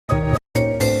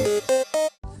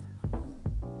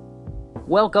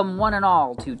Welcome one and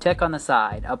all to Tech on the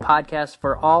Side, a podcast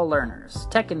for all learners,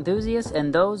 tech enthusiasts,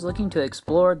 and those looking to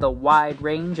explore the wide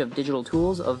range of digital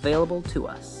tools available to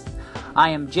us. I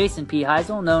am Jason P.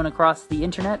 Heisel, known across the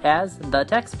internet as The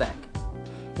Tech Spec.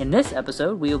 In this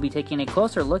episode, we will be taking a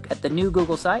closer look at the new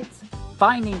Google Sites,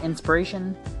 finding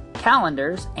inspiration,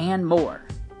 calendars, and more.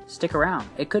 Stick around,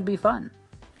 it could be fun.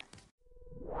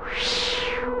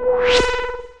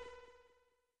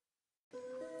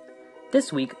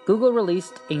 This week, Google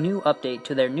released a new update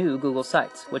to their new Google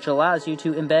Sites, which allows you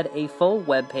to embed a full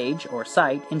web page or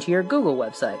site into your Google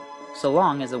website, so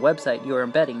long as the website you are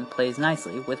embedding plays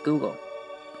nicely with Google.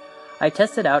 I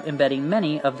tested out embedding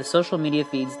many of the social media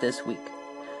feeds this week.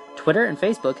 Twitter and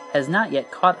Facebook has not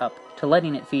yet caught up to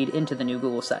letting it feed into the new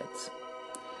Google Sites.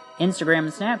 Instagram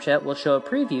and Snapchat will show a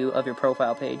preview of your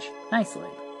profile page nicely.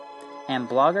 And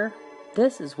Blogger,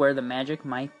 this is where the magic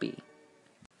might be.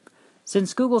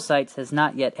 Since Google Sites has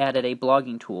not yet added a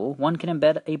blogging tool, one can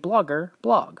embed a Blogger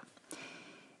blog.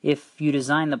 If you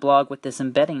design the blog with this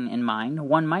embedding in mind,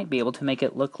 one might be able to make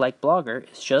it look like Blogger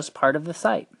is just part of the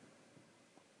site.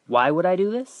 Why would I do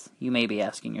this? You may be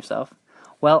asking yourself.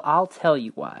 Well, I'll tell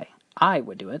you why I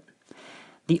would do it.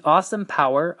 The awesome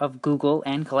power of Google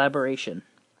and collaboration.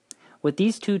 With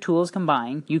these two tools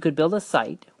combined, you could build a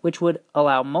site which would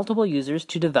allow multiple users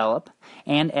to develop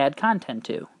and add content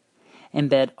to.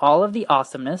 Embed all of the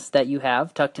awesomeness that you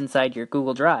have tucked inside your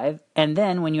Google Drive, and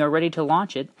then when you are ready to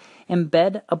launch it,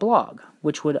 embed a blog,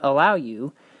 which would allow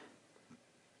you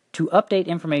to update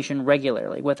information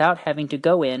regularly without having to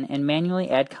go in and manually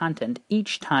add content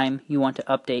each time you want to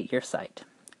update your site.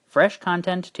 Fresh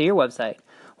content to your website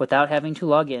without having to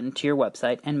log in to your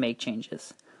website and make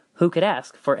changes. Who could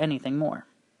ask for anything more?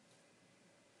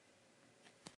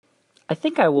 I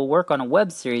think I will work on a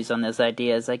web series on this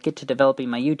idea as I get to developing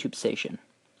my YouTube station.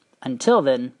 Until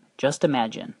then, just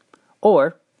imagine.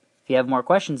 Or, if you have more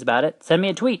questions about it, send me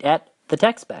a tweet at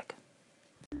TheTechSpec.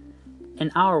 In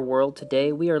our world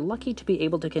today, we are lucky to be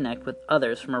able to connect with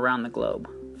others from around the globe.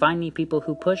 Finding people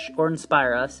who push or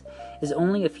inspire us is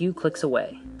only a few clicks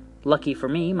away. Lucky for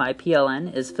me, my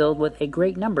PLN is filled with a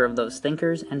great number of those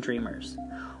thinkers and dreamers.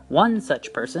 One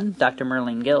such person, Dr.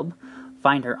 Merlene Gilb,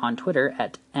 find her on Twitter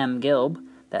at mgilb,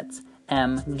 that's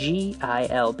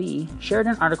MGILB, shared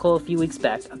an article a few weeks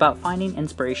back about finding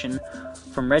inspiration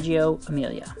from Reggio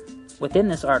Emilia. Within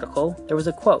this article, there was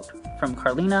a quote from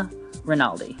Carlina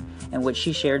Rinaldi, in which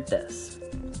she shared this: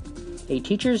 "A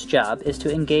teacher's job is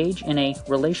to engage in a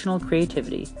relational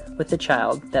creativity with the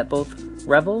child that both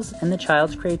revels in the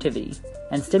child's creativity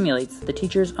and stimulates the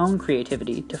teacher's own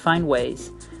creativity to find ways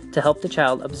to help the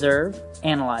child observe,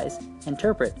 analyze,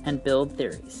 interpret, and build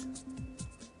theories."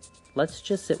 Let's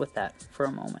just sit with that for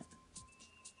a moment.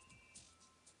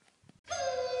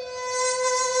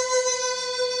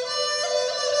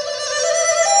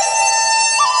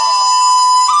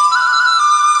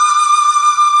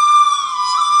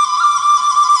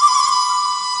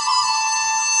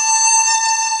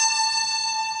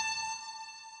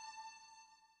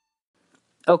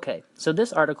 Okay, so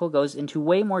this article goes into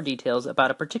way more details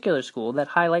about a particular school that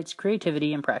highlights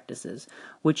creativity and practices,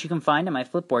 which you can find in my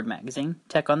Flipboard magazine,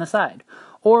 Tech on the Side,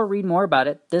 or read more about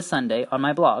it this Sunday on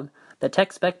my blog,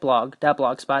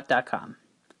 thetechspecblog.blogspot.com.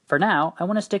 For now, I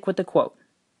want to stick with the quote.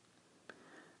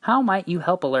 How might you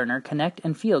help a learner connect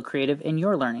and feel creative in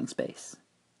your learning space?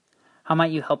 How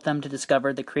might you help them to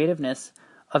discover the creativeness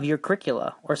of your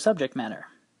curricula or subject matter?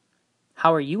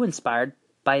 How are you inspired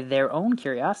by their own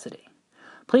curiosity?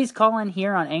 Please call in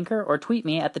here on Anchor or tweet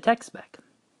me at the TechSpec.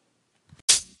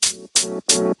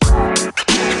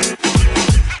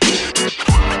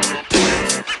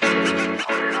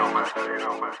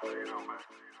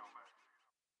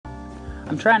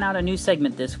 I'm trying out a new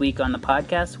segment this week on the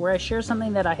podcast where I share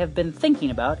something that I have been thinking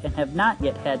about and have not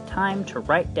yet had time to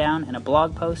write down in a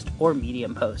blog post or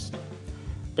Medium post.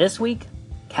 This week,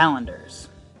 calendars.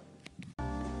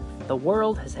 The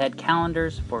world has had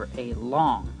calendars for a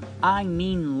long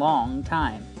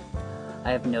time.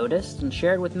 I have noticed and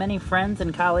shared with many friends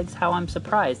and colleagues how I'm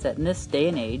surprised that in this day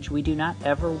and age we do not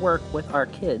ever work with our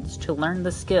kids to learn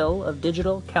the skill of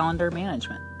digital calendar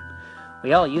management.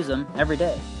 We all use them every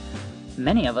day.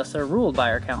 Many of us are ruled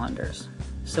by our calendars.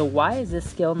 So why is this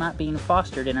skill not being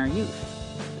fostered in our youth?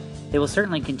 They will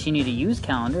certainly continue to use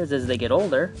calendars as they get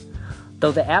older.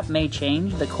 Though the app may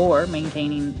change, the core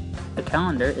maintaining the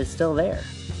calendar is still there.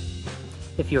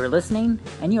 If you are listening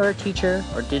and you are a teacher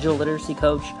or digital literacy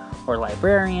coach or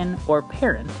librarian or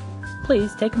parent,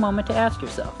 please take a moment to ask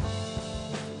yourself,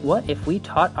 what if we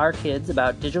taught our kids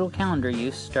about digital calendar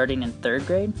use starting in 3rd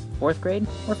grade, 4th grade,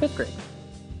 or 5th grade?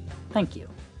 Thank you.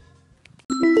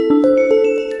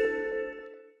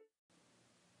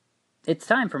 it's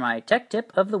time for my tech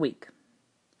tip of the week.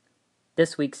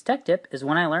 This week's tech tip is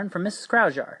one I learned from Mrs.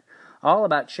 Kraujar, all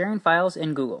about sharing files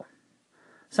in Google.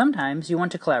 Sometimes you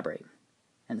want to collaborate,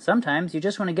 and sometimes you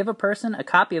just want to give a person a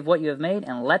copy of what you have made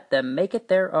and let them make it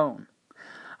their own.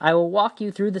 I will walk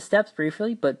you through the steps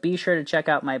briefly, but be sure to check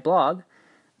out my blog,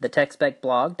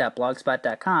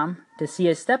 thetechspecblog.blogspot.com, to see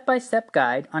a step-by-step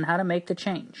guide on how to make the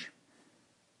change.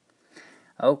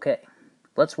 Okay,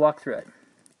 let's walk through it.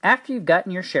 After you've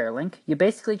gotten your share link, you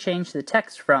basically change the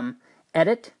text from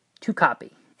edit to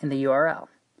copy in the URL.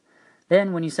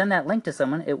 Then when you send that link to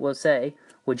someone, it will say,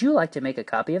 "Would you like to make a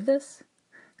copy of this?"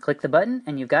 Click the button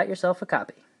and you've got yourself a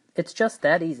copy. It's just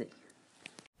that easy.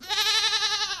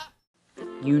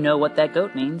 You know what that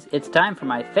goat means. It's time for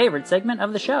my favorite segment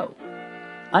of the show,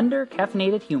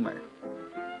 Under-Caffeinated Humor.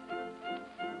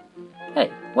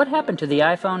 Hey, what happened to the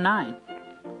iPhone 9?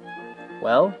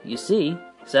 Well, you see,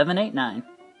 789.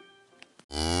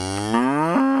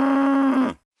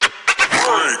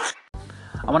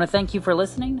 I want to thank you for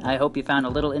listening. I hope you found a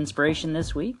little inspiration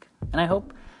this week, and I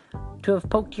hope to have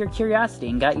poked your curiosity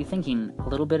and got you thinking a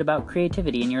little bit about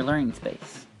creativity in your learning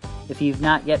space. If you've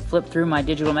not yet flipped through my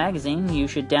digital magazine, you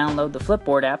should download the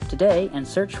Flipboard app today and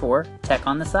search for Tech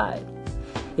on the Side.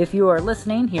 If you are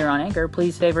listening here on Anchor,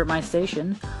 please favorite my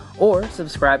station or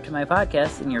subscribe to my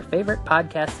podcast in your favorite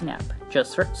podcasting app.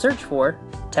 Just search for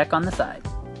Tech on the Side.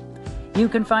 You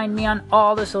can find me on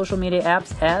all the social media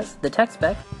apps as The Tech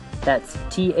Spec. That's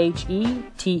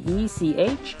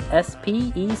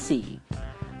TheTechSpec.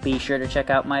 Be sure to check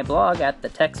out my blog at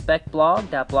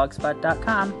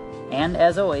thetechspecblog.blogspot.com. And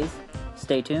as always,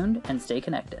 stay tuned and stay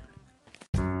connected.